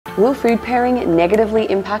Will food pairing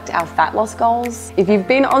negatively impact our fat loss goals? If you've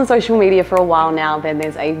been on social media for a while now, then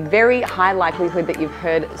there's a very high likelihood that you've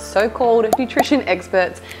heard so-called nutrition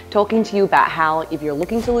experts talking to you about how if you're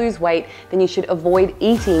looking to lose weight, then you should avoid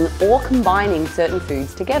eating or combining certain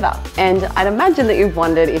foods together. And I'd imagine that you've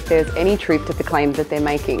wondered if there's any truth to the claims that they're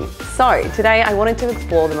making. So today I wanted to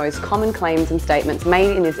explore the most common claims and statements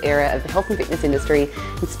made in this area of the health and fitness industry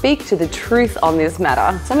and speak to the truth on this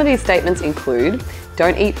matter. Some of these statements include: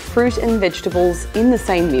 don't eat fruit and vegetables in the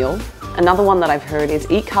same meal. Another one that I've heard is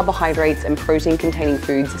eat carbohydrates and protein containing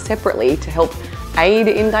foods separately to help aid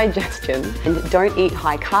in digestion. And don't eat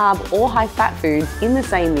high carb or high fat foods in the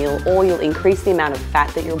same meal or you'll increase the amount of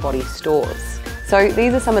fat that your body stores. So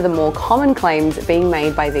these are some of the more common claims being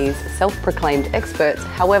made by these self-proclaimed experts.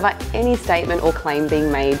 However, any statement or claim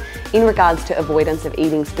being made in regards to avoidance of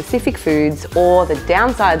eating specific foods or the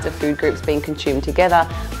downsides of food groups being consumed together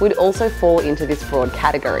would also fall into this broad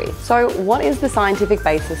category. So what is the scientific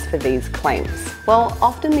basis for these claims? Well,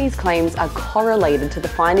 often these claims are correlated to the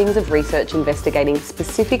findings of research investigating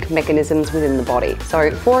specific mechanisms within the body.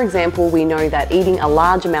 So for example, we know that eating a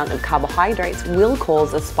large amount of carbohydrates will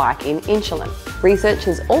cause a spike in insulin. Research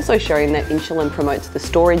has also shown that insulin promotes the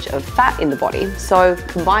storage of fat in the body. So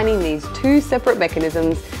combining these two separate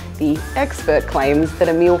mechanisms, the expert claims that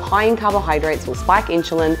a meal high in carbohydrates will spike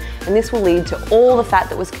insulin, and this will lead to all the fat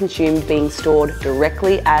that was consumed being stored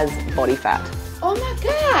directly as body fat. Oh my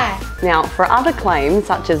God! Now, for other claims,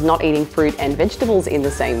 such as not eating fruit and vegetables in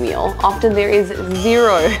the same meal, often there is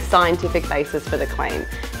zero scientific basis for the claim,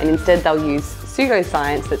 and instead they'll use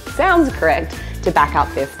pseudo-science that sounds correct to back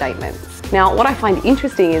up their statements. Now, what I find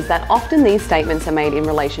interesting is that often these statements are made in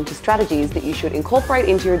relation to strategies that you should incorporate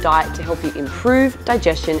into your diet to help you improve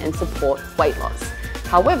digestion and support weight loss.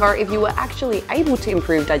 However, if you were actually able to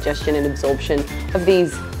improve digestion and absorption of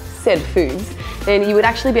these said foods, then you would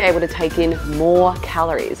actually be able to take in more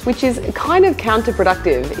calories, which is kind of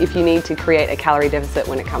counterproductive if you need to create a calorie deficit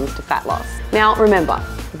when it comes to fat loss. Now remember,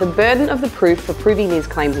 the burden of the proof for proving these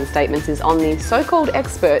claims and statements is on the so-called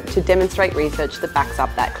expert to demonstrate research that backs up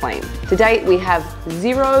that claim. To date, we have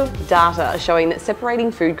zero data showing that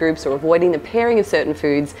separating food groups or avoiding the pairing of certain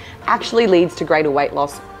foods actually leads to greater weight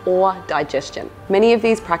loss or digestion. Many of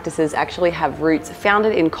these practices actually have roots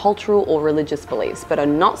founded in cultural or religious beliefs, but are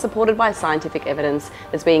not supported by scientific evidence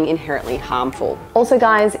as being inherently harmful. Also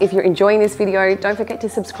guys, if you're enjoying this video, don't forget to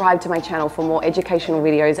subscribe to my channel for more educational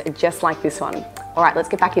videos just like this one. All right, let's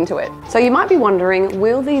get back into it. So you might be wondering,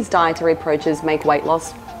 will these dietary approaches make weight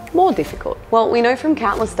loss more difficult? Well, we know from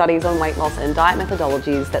countless studies on weight loss and diet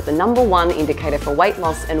methodologies that the #1 indicator for weight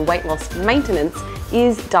loss and weight loss maintenance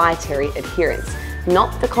is dietary adherence,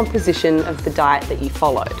 not the composition of the diet that you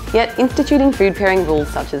followed. Yet instituting food pairing rules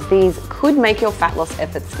such as these could make your fat loss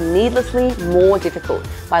efforts needlessly more difficult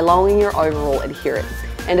by lowering your overall adherence.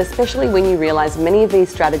 And especially when you realize many of these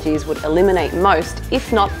strategies would eliminate most,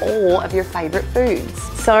 if not all, of your favorite foods.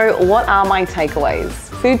 So what are my takeaways?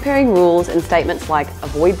 Food pairing rules and statements like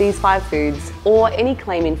avoid these 5 foods, or any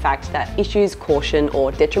claim in fact that issues caution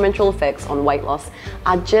or detrimental effects on weight loss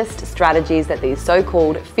are just strategies that these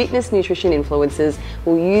so-called fitness nutrition influencers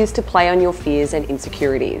will use to play on your fears and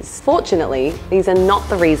insecurities. Fortunately, these are not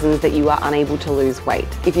the reasons that you are unable to lose weight.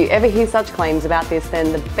 If you ever hear such claims about this,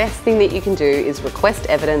 then the best thing that you can do is request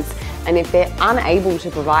evidence, and if they're unable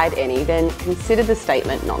to provide any, then consider the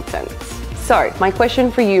statement nonsense. So, my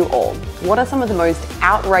question for you all, what are some of the most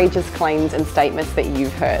outrageous claims and statements that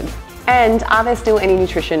you've heard? And are there still any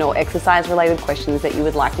nutrition or exercise related questions that you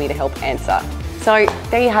would like me to help answer? So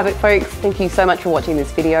there you have it folks, thank you so much for watching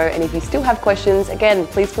this video, and if you still have questions, again,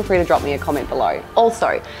 please feel free to drop me a comment below.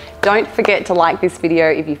 Also, don't forget to like this video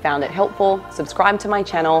if you found it helpful, subscribe to my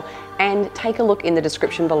channel, and take a look in the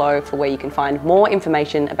description below for where you can find more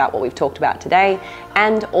information about what we've talked about today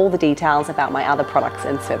and all the details about my other products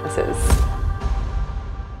and services.